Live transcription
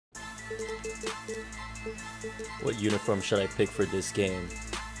What uniform should I pick for this game?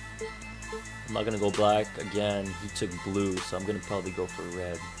 I'm not gonna go black again. He took blue, so I'm gonna probably go for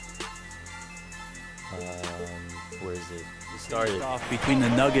red. Where is it? He started off between the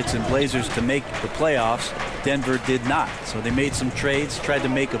Nuggets and Blazers to make the playoffs. Denver did not, so they made some trades, tried to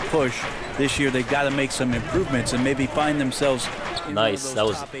make a push. This year they've got to make some improvements and maybe find themselves in nice. That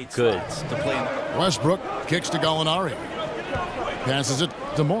was good. To play. Westbrook kicks to Gallinari. Passes it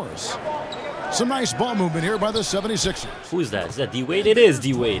to Morris. Some nice ball movement here by the 76ers. Who is that? Is that D-Wade? It is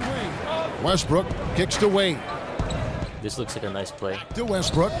D-Wade. Westbrook kicks to Wade. This looks like a nice play. To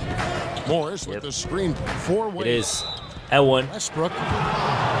Westbrook. Morris with the screen for Wade. It is. At one. Westbrook.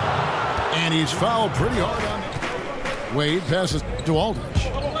 And he's fouled pretty hard on it. Wade passes to Aldridge.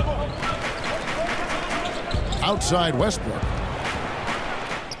 Outside Westbrook.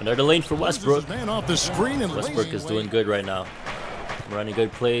 Another lane for Westbrook. Man off the screen and Westbrook is doing good right now. Running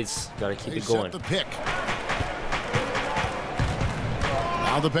good plays. Gotta keep it going. The pick.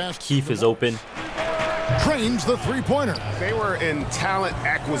 Now the pass. Keith is open. Trains the three-pointer. They were in talent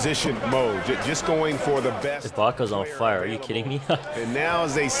acquisition mode, just going for the best. Ibaka's on fire. Are you kidding me? And now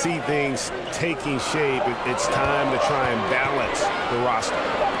as they see things taking shape, it's time to try and balance the roster.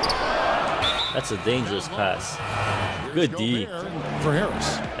 That's a dangerous pass. Good D. For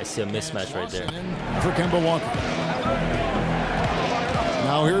Harris. I see a mismatch right there. For Kemba Walker.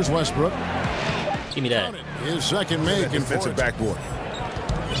 Now here's Westbrook. Give me that. His second make and defensive backboard.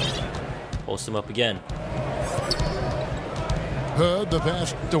 Post him up again. Hood the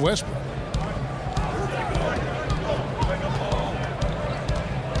pass to Westbrook.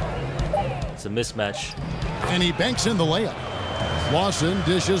 It's a mismatch. And he banks in the layup. Lawson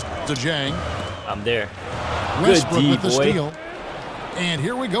dishes to Jang. I'm there. Westbrook Good D, with the boy. steal. And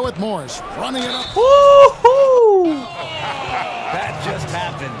here we go with Morris. Running it up. Woohoo! That just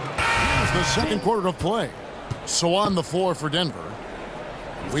happened. Here's the second quarter of play. So on the floor for Denver,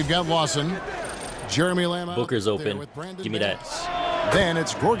 we've got Lawson. Jeremy Lamb. Booker's open. Give me that. Then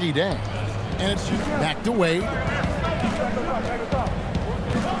it's Gorgie Dang. And it's back to Wade.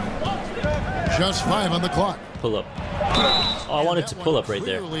 Just 5 on the clock. Pull up. Oh, I wanted to pull up right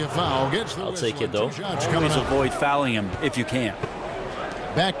there. A foul. I'll take it, though. Always avoid fouling him if you can.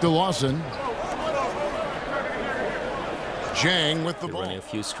 Back to Lawson. Jang with the They're ball. running a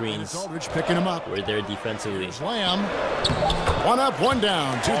few screens. Aldridge picking him up. We're there defensively. Lamb. One up, one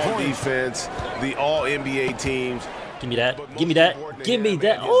down. 2 All points. defense, the all NBA teams. Give me that. Give me that. Give me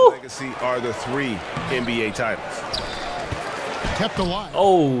that. His Oh! legacy are the 3 NBA titles. Kept alive.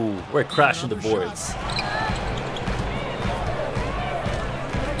 Oh, we're crashing the boards.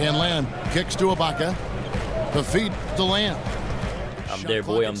 And Lamb kicks to Ibaka. The feed to Lamb. I'm there,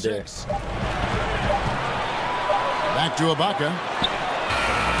 boy. I'm there. Back to Ibaka.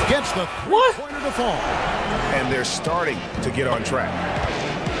 Gets the three-pointer to fall. And they're starting to get on track.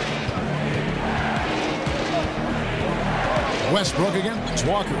 Westbrook again. It's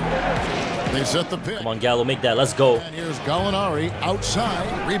Walker. They set the pick. Come on, Gallo. Make that. Let's go. And here's Gallinari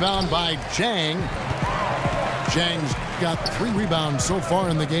outside. Rebound by Jang. Jang's got 3 rebounds so far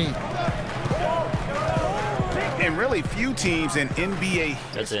in the game. And really few teams in NBA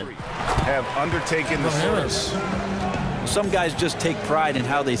That's in. have undertaken the Harris. Some guys just take pride in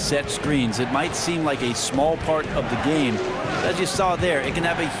how they set screens. It might seem like a small part of the game. But as you saw there, it can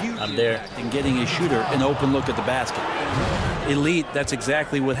have a huge impact in getting a shooter an open look at the basket. Elite, that's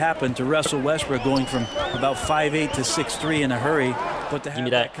exactly what happened to Russell Westbrook, going from about 5'8" to 6'3" in a hurry. But to have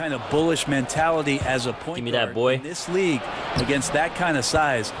that kind of bullish mentality as a point guard boy. in this league against that kind of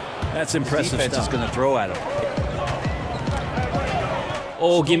size, that's impressive defense stuff. is going to throw at him.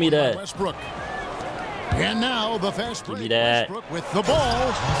 Oh, give me that. Westbrook. And now the fast break. Give me that. Westbrook with the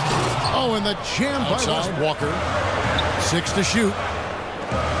ball. Oh, and the jam by Walker. 6 to shoot.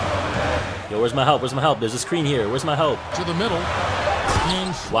 Yo, where's my help? Where's my help? There's a screen here. Where's my help? To the middle.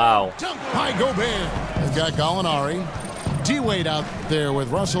 And wow. Dunk by Gobert. They've got Gallinari. D-Wade out there with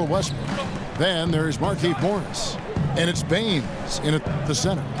Russell Westbrook. Then there's Markieff Morris. And it's Baines in at the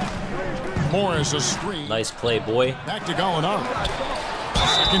center. Morris a screen. Nice play, boy. Back to Gallinari.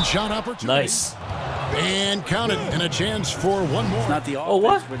 Second shot opportunity. Nice. And counted. And a chance for one more. It's not the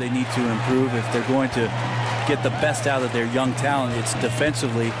offense where they need to improve if they're going to get the best out of their young talent. It's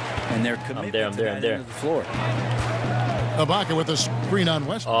defensively and their commitment I'm there. to the floor. Ibaka with a screen on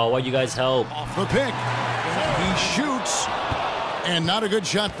Westbrook. Oh, why you guys help? Off the pick. He shoots. And not a good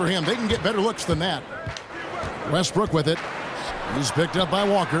shot for him. They can get better looks than that. Westbrook with it. He's picked up by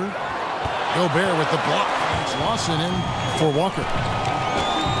Walker. Gobert with the block. It's Lawson in for Walker.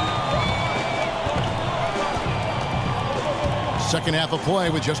 Second half of play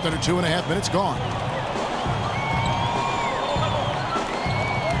with just under 2.5 minutes gone.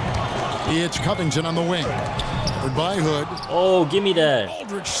 It's Covington on the wing. By Hood. Oh, give me that.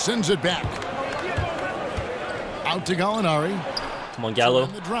 Aldridge sends it back. Out to Gallinari. Come on, Gallo.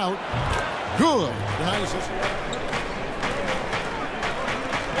 The drought. Good. Nice.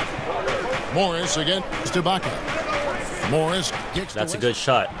 Morris against Ibaka. Morris kicks. That's a good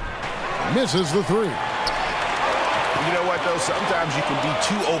shot. Misses the three. You know what, though? Sometimes you can be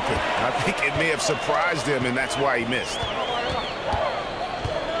too open. I think it may have surprised him, and that's why he missed.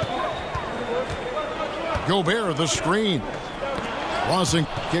 Gobert, the screen. Lawson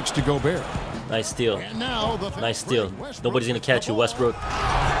kicks to Gobert. Nice steal. And now nice steal. Nobody's going to catch you, Westbrook.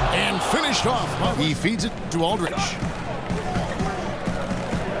 And finished off. He feeds it to Aldridge.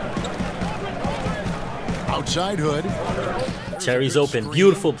 Outside Hood. Terry's open.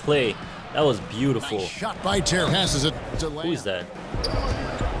 Beautiful play. That was beautiful. Nice shot by Terry. Passes it to Lamb. Who is that?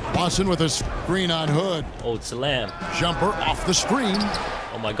 Lawson with a screen on Hood. Oh, it's a Lamb. Jumper off the screen.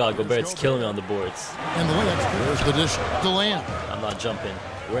 Oh my God, Gobert's killing me on the boards. And the layup. There's the dish to Lamb. I'm not jumping.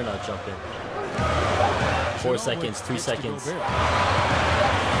 We're not jumping. 4 seconds, 3 seconds.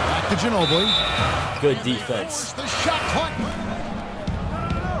 Back to Ginobili. Good defense. The shot clock.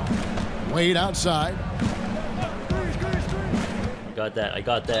 Wade outside. I got that. I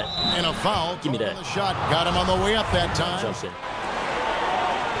got that. And a foul. Give me that. The shot got him on the way up that time. Jumping.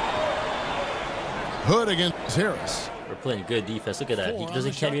 Hood against Harris. We're playing good defense. Look at that. He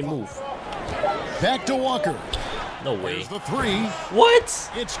can't even move. Back to Walker. No way. There's the three.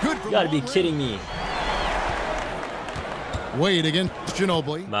 What? It's good. You gotta be kidding me. Wade against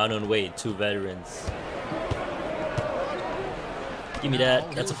Ginobili. Mount and Wade, 2 veterans. Give me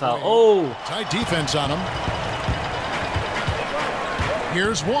that. That's a foul. Oh! Tight defense on him.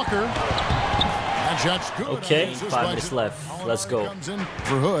 Here's Walker. That shot's good. Okay, 5 minutes left. Let's go. Comes in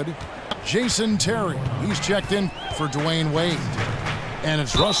for Hood. Jason Terry. He's checked in for Dwayne Wade. And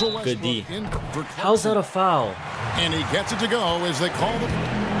it's Russell Westbrook. Good D. In for How's that a foul? And he gets it to go as they call it.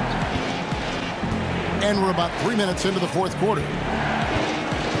 And we're about 3 minutes into the fourth quarter.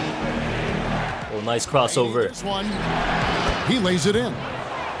 Oh, nice crossover. This one, he lays it in.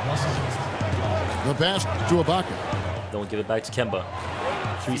 The pass to Ibaka. Don't give it back to Kemba.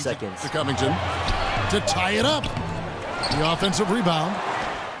 3 seconds. To Covington to tie it up. The offensive rebound.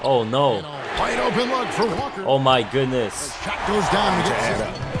 Oh, no. And a wide open look for Walker. Oh, my goodness. Shot goes down and gets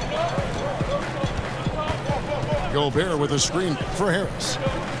it. Gobert with a screen for Harris.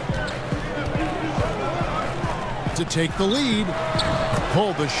 To take the lead.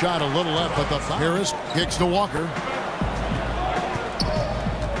 Pulled the shot a little up, but the Harris kicks to Walker.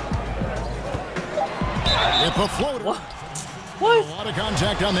 If a floater. What? What? A lot of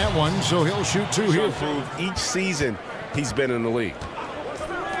contact on that one, so he'll shoot 2 here. Each season he's been in the league.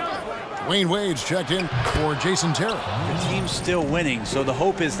 Wayne Wade's checked in for Jason Terry. The team's still winning, so the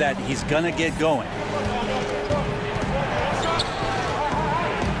hope is that he's going to get going.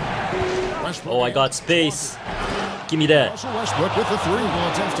 Westbrook. Oh, I got space. Give me that. Russell Westbrook with the three.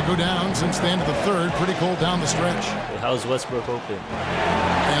 Well, attempts to go down since the end of the third. Pretty cold down the stretch. Wait, how's Westbrook open?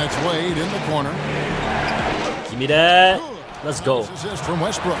 And it's Wade in the corner. Give me that. Let's go. Assist from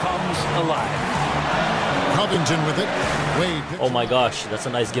Westbrook. Comes alive. Covington with it. Wade. Oh my gosh, that's a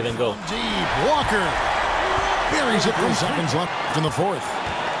nice give and go. Deep. Walker buries it. 3 seconds left in the fourth.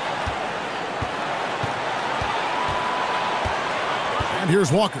 And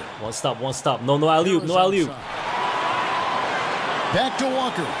here's Walker. One stop, one stop. No alley-oop, no alley-oop. Back to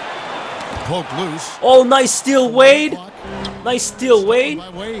Walker. Poked loose. Oh, nice steal, Wade. Nice steal, Wade. By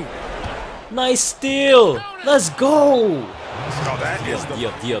Wade. Nice steal. Let's go. Oh, that is the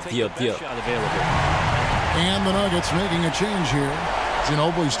Shot available. And the Nuggets making a change here.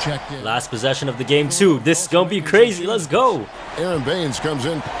 Ginobili's checked in. Last possession of the game, too. This is going to be crazy. Let's go. Aaron Baines comes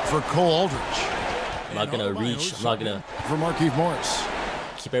in for Cole Aldridge. I'm not going to reach. I'm not going to For Markieff Morris.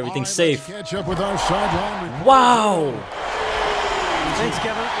 keep everything All right, safe. let's catch up with our sideline report. Wow. Thanks,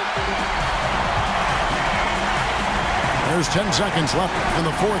 Kevin. There's 10 seconds left in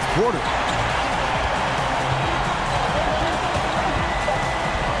the fourth quarter.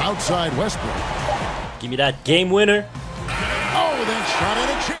 Outside Westbrook. Give me that game winner. Oh, that shot at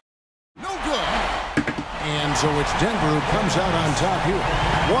a chip. No good. And so it's Denver who comes out on top here.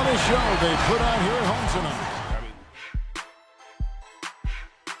 What a show they put on here at home tonight.